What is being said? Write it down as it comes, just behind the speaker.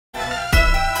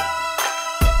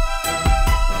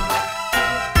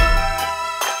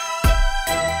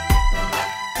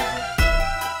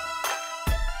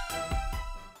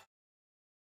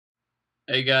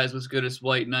Hey guys, what's good? It's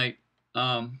White Knight.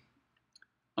 I'm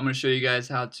gonna show you guys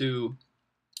how to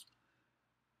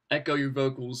echo your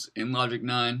vocals in Logic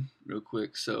 9 real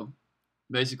quick. So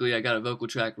basically, I got a vocal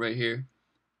track right here.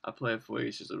 I'll play it for you.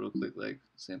 It's just a real quick, like,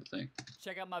 sample thing.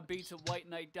 Check out my beats at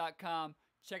whiteknight.com.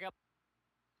 Check out.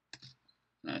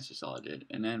 That's just all I did.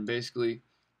 And then basically,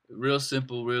 real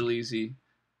simple, real easy.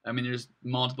 I mean, there's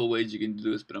multiple ways you can do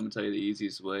this, but I'm gonna tell you the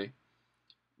easiest way.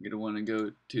 You're gonna want to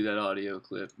go to that audio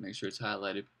clip. Make sure it's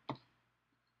highlighted.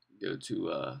 Go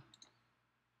to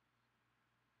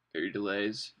your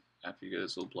delays. After you get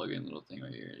this little plugin little thing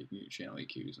right here, you can get your channel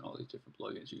EQs and all these different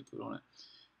plugins you can put on it.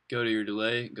 Go to your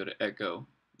delay, go to echo,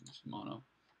 just mono,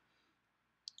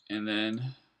 and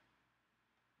then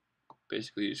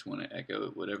basically you just want to echo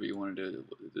it, whatever you want to do.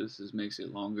 This makes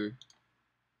it longer.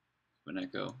 An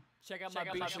echo. Check out my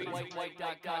beats at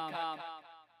whiteknight.com.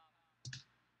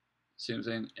 See what I'm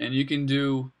saying? And you can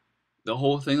do the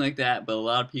whole thing like that, but a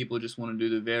lot of people just want to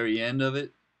do the very end of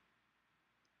it.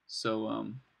 So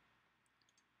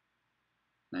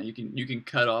now you can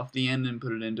cut off the end and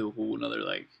put it into a whole another,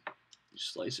 like,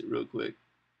 just slice it real quick,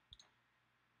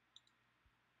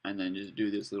 and then just do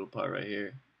this little part right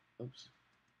here. Oops.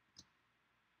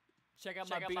 Check out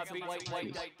my beats at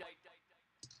whiteknight.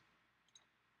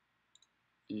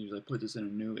 And you like put this in a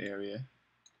new area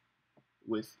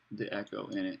with the echo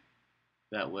in it.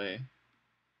 That way,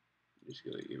 just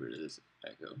go get rid of this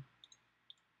echo.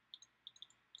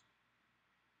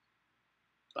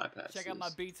 Bypass. Check out my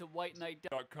beats at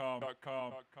whiteknight.com.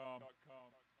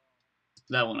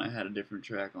 That one I had a different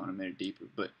track on and made it deeper,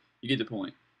 but you get the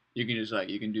point. You can just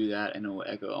you can do that and it will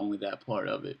echo only that part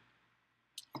of it.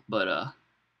 But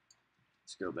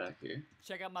let's go back here.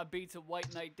 Check out my beats at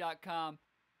whiteknight.com.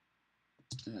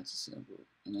 That's a sample,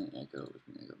 and then echo. We're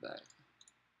gonna go back.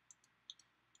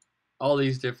 All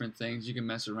these different things you can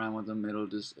mess around with them.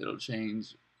 It'll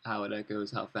change how it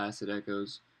echoes, how fast it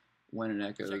echoes, when it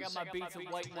echoes. Check out my beats at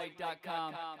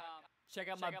whiteknight.com. Check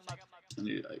out my.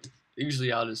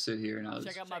 Usually I'll just sit here and I'll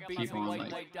just keep on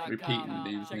repeating the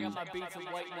damn Check out thing. my beats at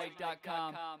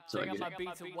whiteknight.com. Check out my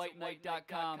beats at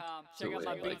whiteknight.com. Check out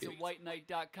my beats at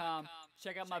whiteknight.com.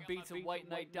 Check out my beats at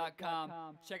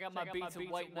whiteknight.com. Check out my beats at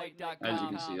whiteknight.com. As you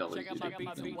can see, all these Check out my different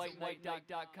beats at things.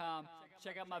 whiteknight.com.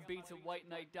 Check out my beats at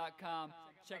whiteknight.com.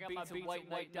 Check out my beats at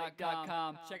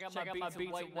whiteknight.com. Check out my beats at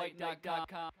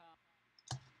whiteknight.com.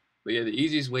 But yeah, the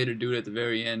easiest way to do it at the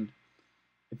very end,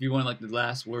 if you want like the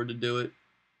last word to do it,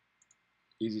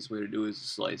 easiest way to do it is to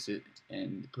slice it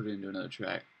and put it into another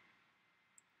track.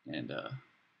 And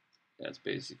that's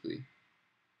basically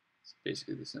the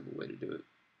simple way to do it.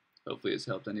 Hopefully it's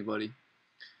helped anybody.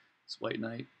 It's White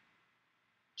Knight.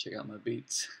 Check out my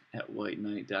beats at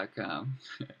whiteknight.com.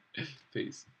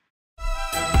 Peace.